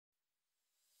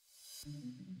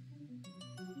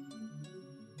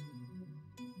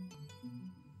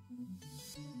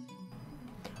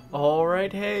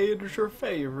Alright, hey, it is your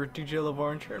favorite DJ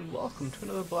LaVarn here, and welcome to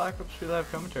another Black Ops 3 Live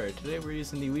commentary. Today we're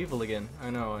using the Weevil again. I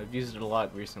know, I've used it a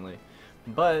lot recently.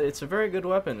 But it's a very good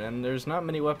weapon, and there's not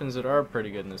many weapons that are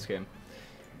pretty good in this game.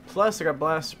 Plus, I got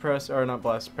Blast Suppressor, or not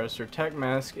Blast Suppressor, Tech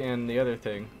Mask, and the other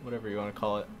thing, whatever you want to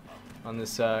call it, on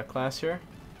this class here.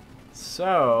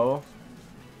 So,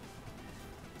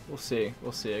 we'll see.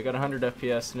 I got 100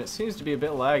 FPS, and it seems to be a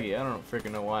bit laggy. I don't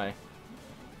freaking know why.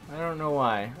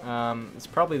 It's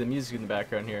probably the music in the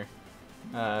background here.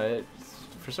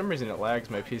 For some reason it lags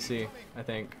my PC, I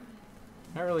think.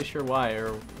 Not really sure why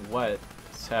or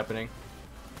what's happening.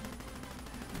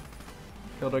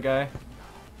 Killed a guy.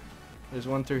 There's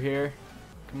one through here.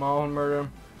 Come on, murder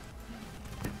him.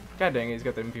 God dang it, he's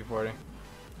got the MP40.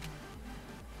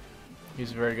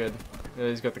 He's very good.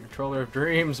 He's got the controller of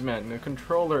dreams, man. The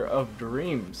controller of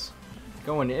dreams.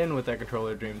 Going in with that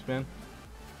controller of dreams, man.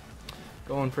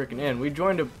 Going freaking in. We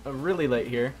joined a really late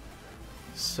here,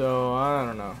 so I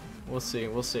don't know. We'll see.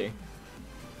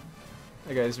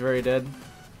 That guy's very dead.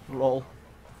 Lol.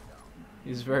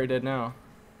 He's very dead now.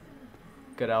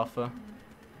 Good Alpha.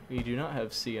 We do not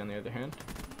have C on the other hand.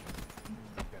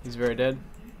 He's very dead.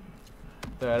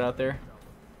 Throw that out there.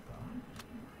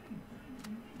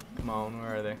 Come on,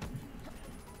 where are they?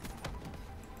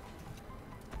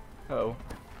 Uh-oh.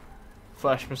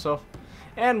 Flashed myself.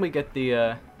 And we get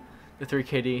the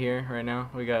 3KD here right now.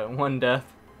 We got one death.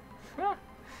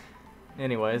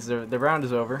 Anyways, the round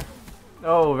is over.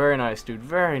 Oh, very nice, dude.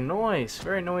 Very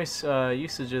nice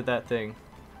usage of that thing.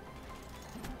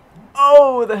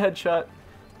 Oh, the headshot.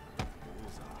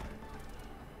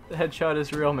 The headshot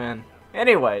is real, man.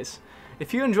 Anyways,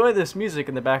 if you enjoy this music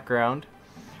in the background,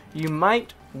 you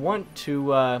might want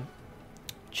to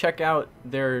check out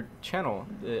their channel.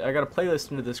 I got a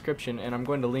playlist in the description, and I'm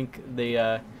going to link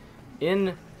the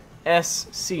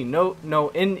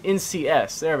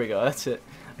NCS. There we go. That's it.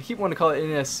 I keep wanting to call it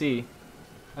NSC.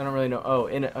 I don't really know. Oh,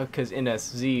 because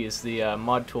NSZ is the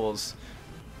Mod Tools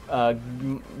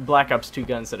Black Ops 2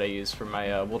 guns that I use for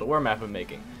my World at War map I'm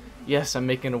making. Yes, I'm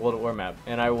making a World at War map,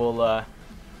 and I will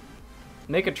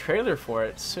make a trailer for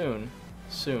it soon.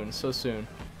 So soon.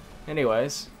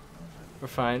 Anyways, we're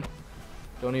fine.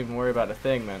 Don't even worry about a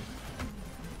thing, man.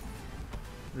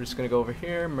 We're just gonna go over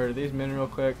here, murder these men real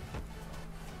quick.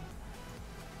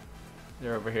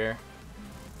 They're over here.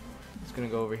 Just gonna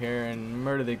go over here and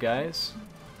murder the guys.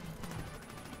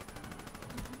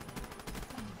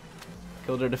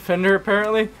 Killed our defender,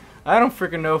 apparently. I don't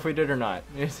freaking know if we did or not.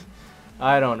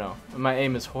 I don't know. My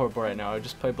aim is horrible right now. I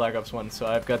just played Black Ops 1, so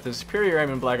I've got the superior aim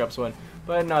in Black Ops 1,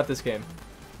 but not this game.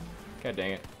 God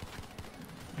dang it.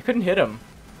 I couldn't hit him.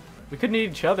 We couldn't hit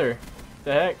each other.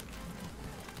 The heck?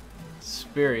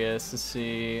 Spurious, let's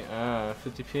see.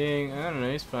 50 ping. I don't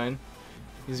know, he's fine.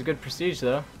 He's a good prestige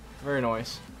though. Very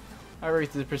nice. I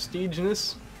rate the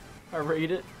prestigeness. I rate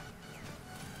it.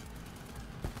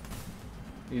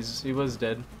 He was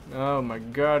dead. Oh my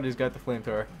god, he's got the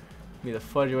flamethrower. Get me the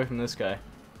fudge away from this guy.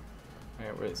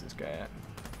 Alright, where is this guy at?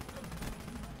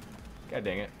 God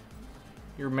dang it.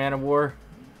 You're a man of war.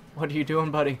 What are you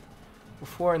doing, buddy?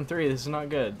 We're 4-3. This is not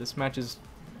good. This match is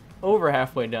over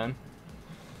halfway done.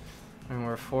 And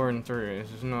we're 4-3.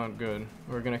 This is not good.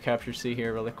 We're gonna capture C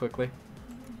here really quickly.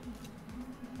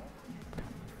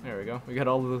 There we go. We got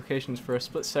all the locations for a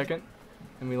split second,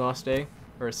 and we lost A.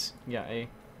 Or yeah, A.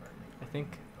 I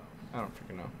think. I don't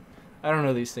freaking know. I don't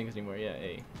know these things anymore. Yeah,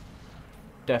 A.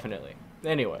 Definitely.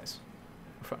 Anyways.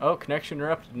 Oh, connection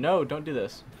interrupted. No, don't do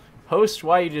this. Host,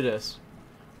 why you do this?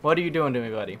 What are you doing to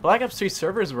me, buddy? Black Ops 3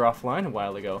 servers were offline a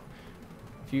while ago.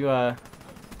 If you,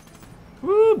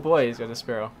 woo, boy, he's got a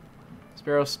Sparrow.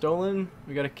 Sparrow stolen.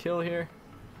 We got a kill here.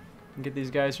 Get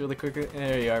these guys really quickly.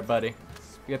 There you are, buddy.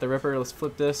 We got the Ripper. Let's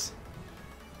flip this.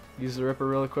 Use the Ripper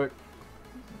really quick.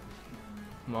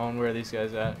 Come on, where are these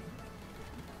guys at?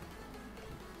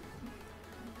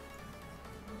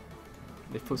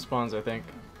 They flip spawns, I think.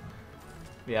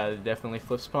 Yeah, they definitely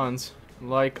flip spawns.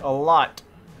 Like a lot.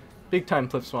 Big time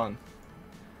flip spawn.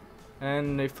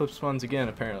 And they flip spawns again,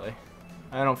 apparently.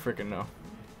 I don't freaking know.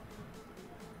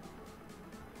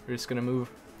 We're just gonna move.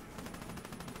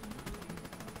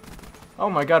 Oh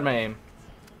my god, my aim.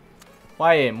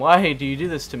 Why aim? Why do you do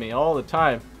this to me all the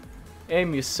time?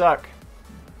 Aim, you suck.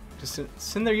 Just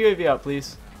send their UAV out,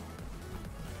 please.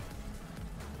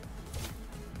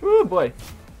 Woo boy.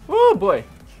 Woo boy.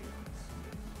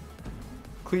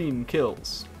 Clean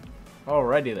kills.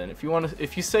 Alrighty then.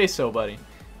 If you say so, buddy.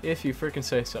 If you freaking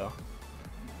say so.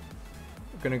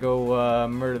 We're gonna go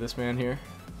murder this man here.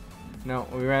 No,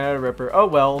 we ran out of Ripper. Oh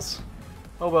wells.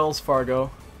 Oh wells, Fargo.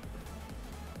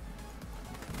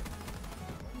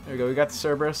 There we go, we got the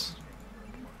Cerberus.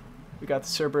 We got the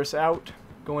Cerberus out.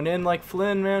 Going in like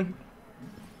Flynn, man.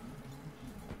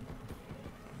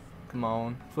 Come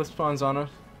on. Flip spawns on him.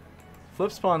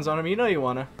 Flip spawns on him. You know you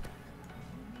wanna.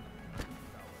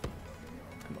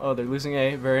 Oh, they're losing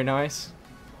A. Very nice.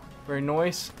 Very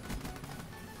nice.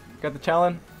 Got the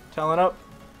Talon. Talon up.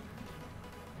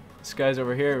 This guy's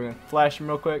over here. We're gonna flash him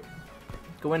real quick.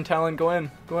 Go in, Talon. Go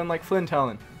in. Go in like Flynn,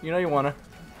 Talon. You know you wanna.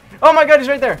 Oh my god, he's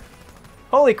right there!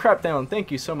 Holy crap, Talon. Thank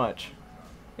you so much.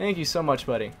 Thank you so much,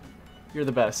 buddy. You're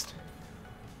the best.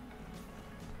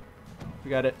 We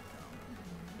got it.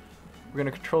 We're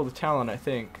gonna control the Talon, I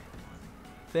think.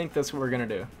 I think that's what we're gonna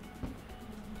do.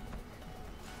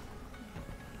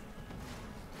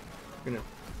 We're gonna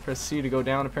press C to go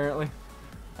down, apparently.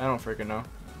 I don't freaking know.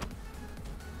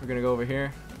 We're gonna go over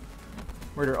here.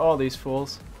 Murder all these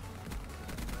fools.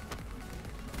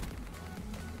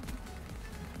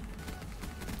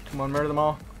 Come on, murder them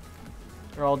all.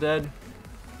 They're all dead.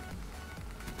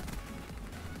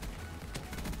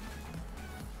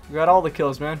 We got all the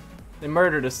kills, man. They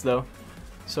murdered us, though.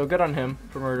 So good on him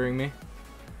for murdering me.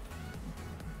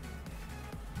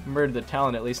 Murdered the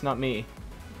Talon, at least, not me.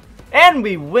 And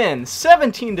we win!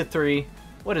 17-3.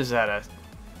 What is that?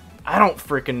 I don't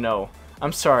freaking know.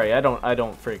 I'm sorry, I don't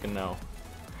freaking know.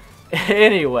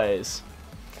 Anyways,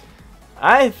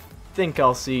 I think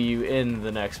I'll see you in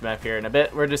the next map here in a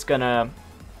bit. We're just gonna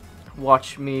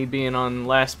watch me being on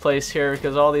last place here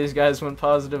because all these guys went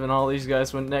positive and all these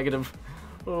guys went negative.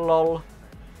 Lol.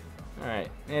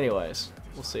 Alright, anyways,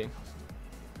 we'll see.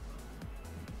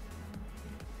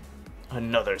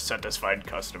 Another satisfied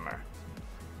customer.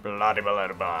 Blah blah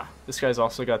blah blah. This guy's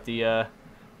also got the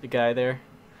guy there.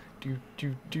 Do.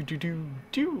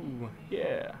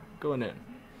 Yeah, going in.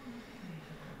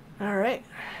 Alright.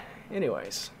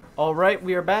 Anyways. Alright,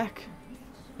 we are back.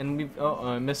 And we've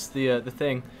I missed the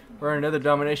thing. We're in another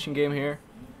domination game here.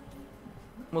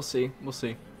 We'll see. We'll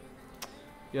see.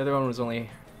 The other one was only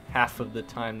half of the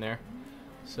time there.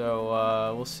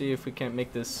 So we'll see if we can't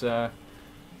make this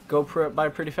go by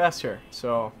pretty fast here.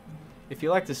 So if you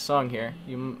like this song here,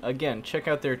 you again check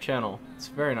out their channel. It's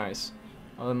very nice.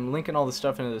 I'm linking all the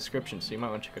stuff in the description, so you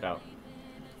might want to check it out.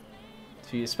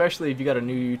 So especially if you got a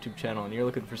new YouTube channel and you're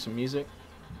looking for some music,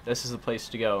 this is the place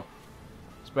to go.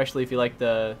 Especially if you like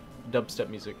the dubstep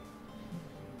music.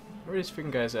 Where are these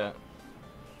freaking guys at?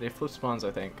 They flip spawns,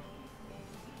 I think.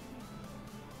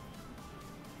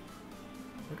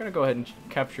 We're gonna go ahead and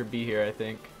capture B here, I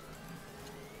think.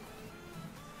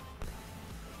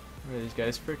 Where are these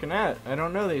guys freaking at? I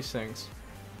don't know these things.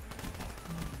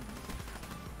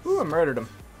 Ooh, I murdered him.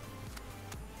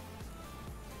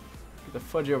 Get the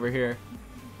fudge over here.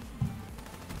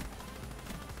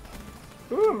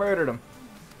 Ooh, I murdered him.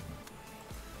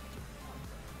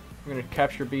 I'm gonna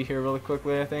capture B here really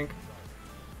quickly, I think.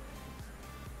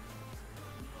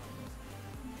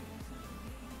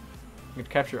 I'm gonna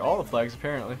capture all the flags,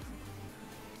 apparently.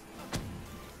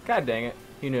 God dang it.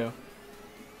 He knew.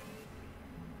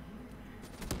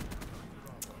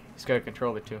 He's got a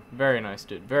controller too. Very nice,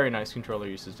 dude. Very nice controller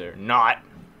uses there. Not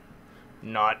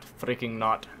freaking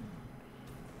not.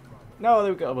 No,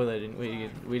 there we go. Well, they didn't.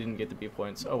 We didn't get the B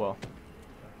points. Oh well.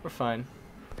 We're fine.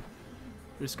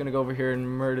 We're just gonna go over here and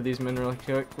murder these men really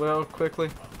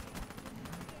quickly.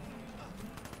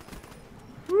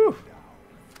 Woo!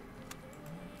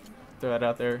 Throw that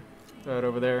out there. Throw it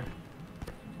over there.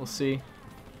 We'll see.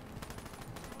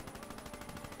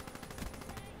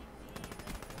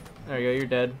 There you go. You're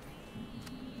dead.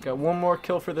 Got one more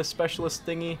kill for the specialist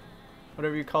thingy,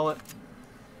 whatever you call it.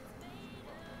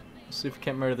 Let's see if we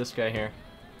can't murder this guy here.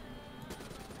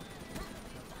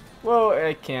 Whoa,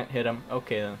 I can't hit him.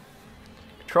 Okay then.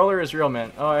 Controller is real,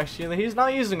 man. Oh, actually, he's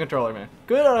not using controller, man.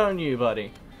 Good on you,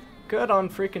 buddy. Good on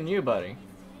freaking you, buddy.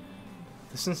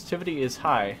 The sensitivity is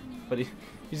high, but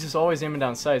he's just always aiming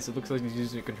down sights. It looks like he's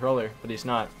using a controller, but he's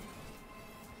not.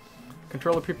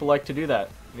 Controller people like to do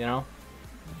that, you know?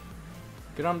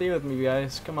 Get on B with me,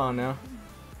 guys. Come on now.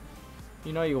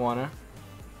 You know you wanna.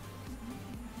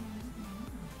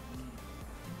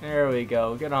 There we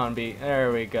go. Get on B.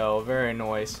 There we go. Very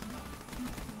nice.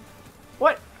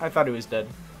 What? I thought he was dead.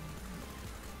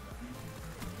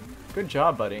 Good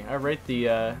job, buddy. I rate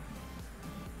the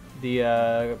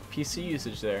PC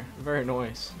usage there. Very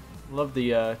nice. Love the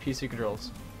PC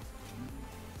controls.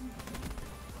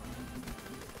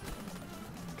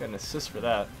 Got an assist for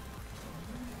that.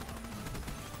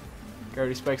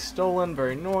 Gravity spike stolen.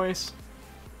 Very nice.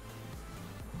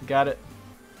 Got it.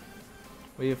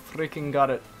 We have freaking got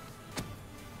it.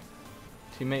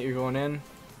 Teammate, you're going in.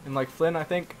 And like Flynn, I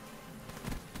think.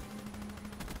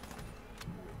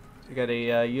 We got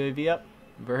a UAV up.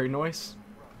 Very nice.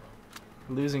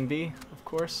 Losing B, of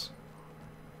course.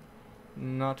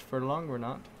 Not for long, we're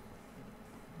not.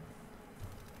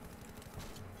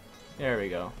 There we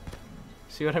go.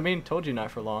 See what I mean? Told you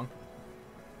not for long.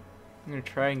 I'm gonna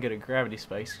try and get a gravity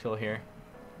spikes kill here.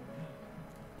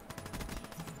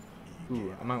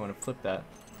 Ooh, I might want to flip that.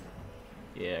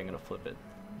 Yeah, I'm gonna flip it.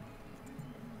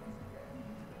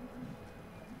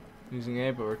 Losing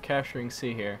A, but we're capturing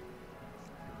C here.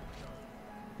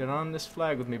 Get on this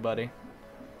flag with me, buddy.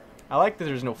 I like that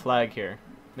there's no flag here.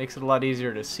 Makes it a lot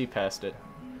easier to see past it.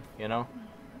 You know?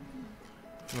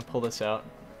 I'm gonna pull this out.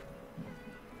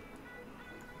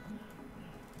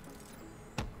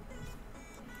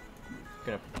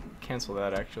 Gonna cancel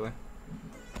that actually.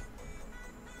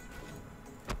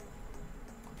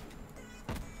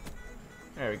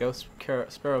 There we go.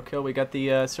 Sparrow kill. We got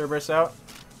the Cerberus out.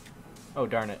 Oh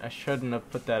darn it! I shouldn't have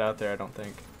put that out there. I don't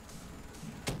think.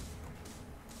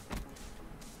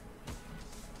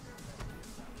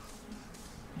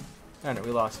 Darn it!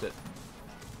 We lost it.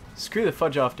 Screw the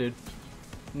fudge off, dude.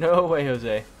 No way,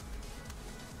 Jose. I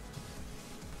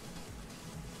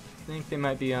think they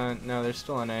might be on. No, they're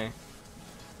still on A.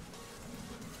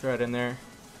 Throw it in there.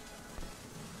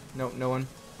 Nope, no one.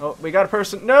 Oh, we got a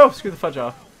person. No! Screw the fudge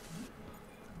off.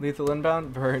 Lethal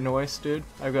inbound. Very nice, dude.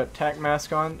 I've got tac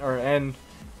mask on. Freaking,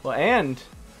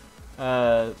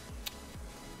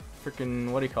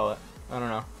 what do you call it? I don't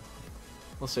know.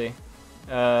 We'll see.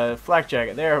 Flak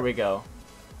jacket. There we go.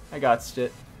 I got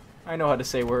it. I know how to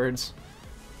say words.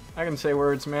 I can say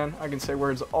words, man. I can say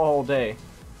words all day.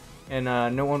 And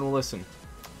no one will listen.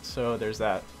 So there's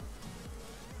that.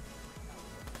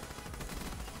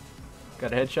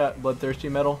 Got a headshot, bloodthirsty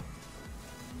metal.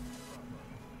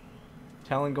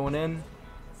 Talon going in.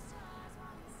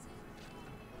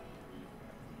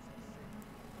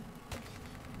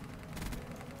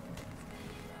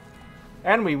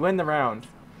 And we win the round.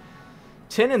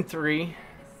 10-3.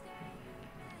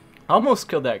 Almost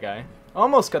killed that guy.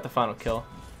 Almost got the final kill.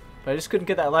 But I just couldn't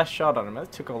get that last shot on him.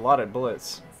 That took a lot of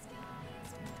bullets.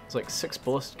 It was like 6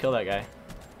 bullets to kill that guy.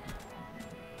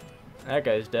 That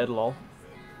guy's dead, lol.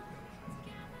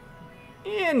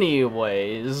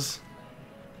 Anyways,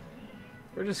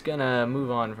 we're just gonna move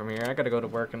on from here. I gotta go to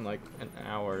work in like an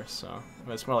hour, so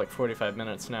well, it's more like 45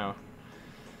 minutes now.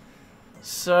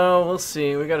 So we'll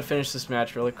see. We gotta finish this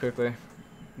match really quickly.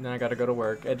 And then I gotta go to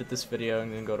work, edit this video,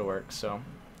 and then go to work. So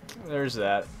there's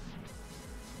that.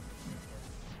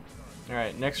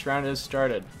 Alright, next round is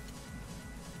started.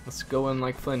 Let's go in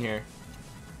like Flynn here.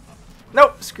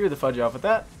 Nope! Screw the fudge off with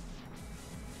that.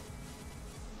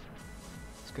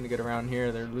 Gonna get around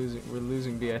here. They're losing. We're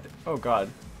losing B. Oh god.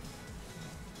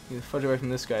 Need to fudge away from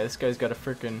this guy. This guy's got a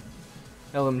freaking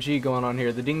LMG going on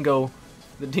here. The dingo.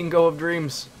 The dingo of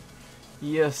dreams.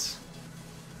 Yes.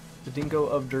 The dingo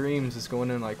of dreams is going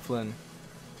in like Flynn.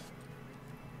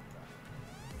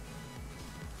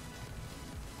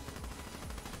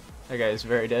 That guy is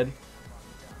very dead.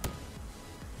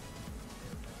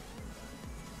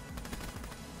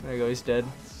 There you go. He's dead.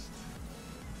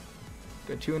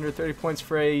 Got 230 points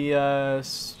for a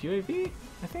UAV,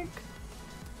 I think.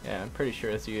 Yeah, I'm pretty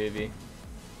sure it's UAV. I'm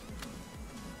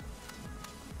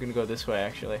gonna go this way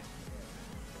actually.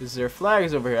 Because there are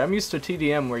flags over here. I'm used to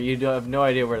TDM where you have no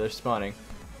idea where they're spawning.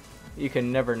 You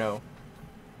can never know.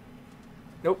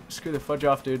 Nope, screw the fudge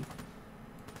off, dude.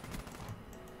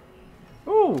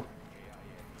 Ooh!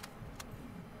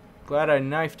 Glad I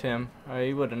knifed him.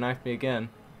 He would have knifed me again,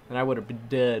 and I would have been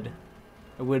dead.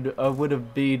 I would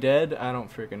have be dead. I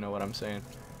don't freaking know what I'm saying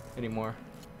anymore.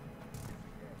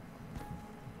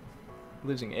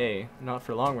 Losing A. Not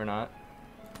for long, we're not.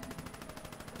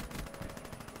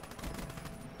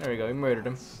 There we go. We murdered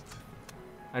him.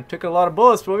 I took a lot of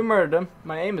bullets, but we murdered him.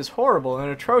 My aim is horrible and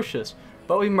atrocious,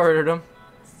 but we murdered him.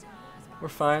 We're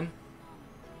fine.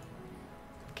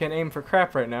 Can't aim for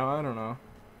crap right now. I don't know.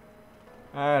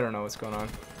 I don't know what's going on.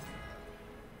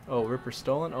 Oh, Ripper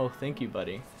stolen? Oh, thank you,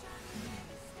 buddy.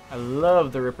 I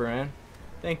love the Ripper, man.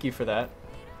 Thank you for that.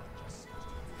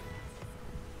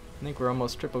 I think we're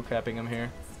almost triple capping him here.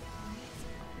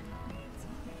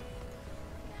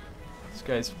 This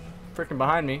guy's freaking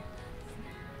behind me.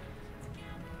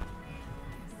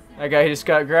 That guy just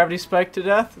got gravity spiked to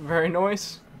death. Very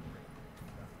nice.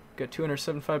 Got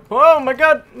 275. Oh my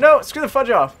god! No! Screw the fudge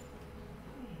off!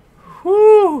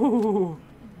 Whoo!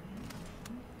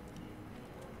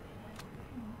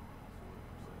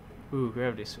 Ooh,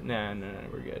 gravity. Nah, no,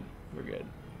 we're good. We're good.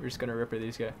 We're just gonna Ripper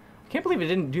these guys. I can't believe it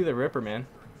didn't do the Ripper, man.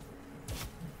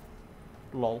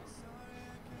 Lol.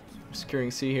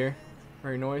 Securing C here.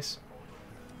 Very nice.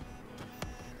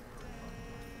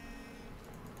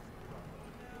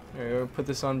 There we go. Put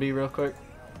this on B real quick.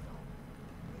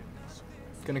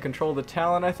 Gonna control the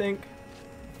talent, I think.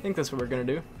 I think that's what we're gonna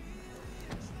do.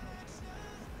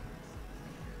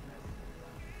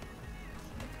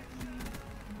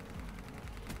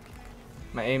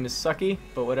 My aim is sucky,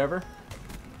 but whatever.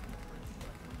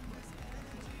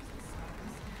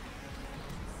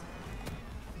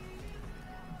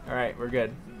 Alright, we're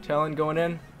good. Talon going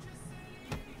in.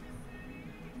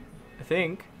 I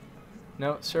think.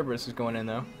 No, Cerberus is going in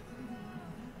though.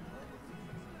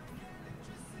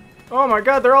 Oh my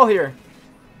god, they're all here!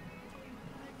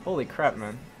 Holy crap,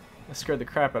 man. That scared the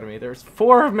crap out of me. There's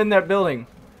 4 of them in that building!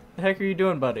 The heck are you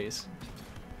doing, buddies?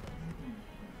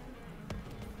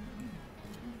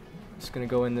 Just gonna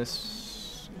go in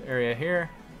this area here.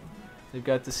 They've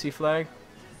got the C flag.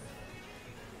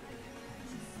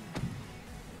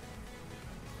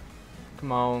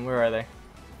 Come on, where are they?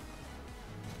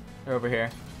 They're over here.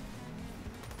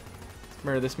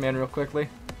 Murder this man real quickly.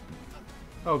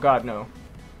 Oh god, no.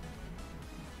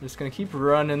 I'm just gonna keep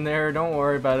running there, don't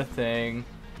worry about a thing.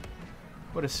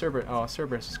 What is Cerberus? Oh,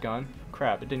 Cerberus is gone.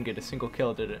 Crap, it didn't get a single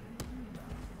kill, did it?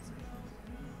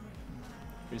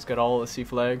 We just got all the C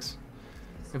flags.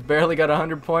 We've barely got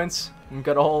 100 points. We've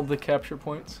got all the capture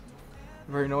points.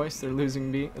 Very nice. They're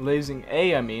losing B, losing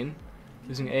A, I mean.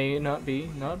 Losing A, not B.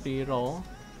 Not B at all.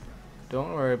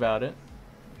 Don't worry about it.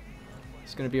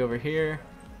 It's gonna be over here.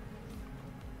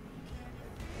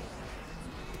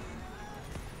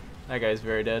 That guy's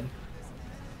very dead.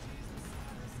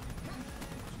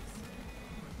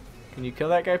 Can you kill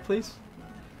that guy, please?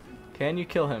 Can you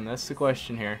kill him? That's the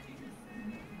question here.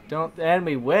 Don't the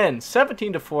enemy win.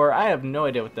 17-4. I have no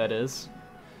idea what that is.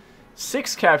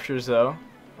 6 captures though.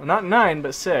 Well, not 9,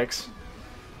 but 6.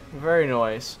 Very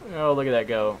nice. Oh, look at that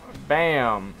go.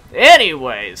 Bam.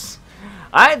 Anyways,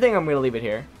 I think I'm gonna leave it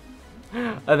here.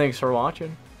 Thanks for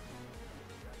watching.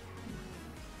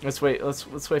 Let's wait.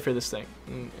 Let's wait for this thing.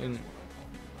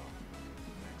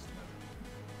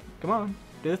 Come on,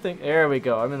 do the thing. There we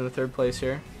go. I'm in the 3rd place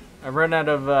here. I've run out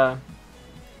of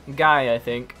guy. I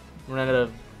think run out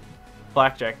of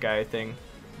blackjack guy thing,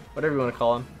 whatever you want to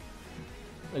call him.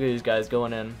 Look at these guys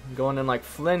going in like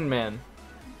Flynn, man.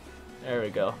 There we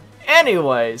go.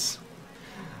 Anyways,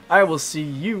 I will see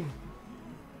you.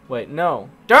 Wait, no.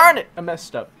 Darn it! I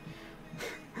messed up.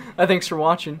 Thanks for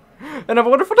watching, and have a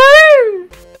wonderful day!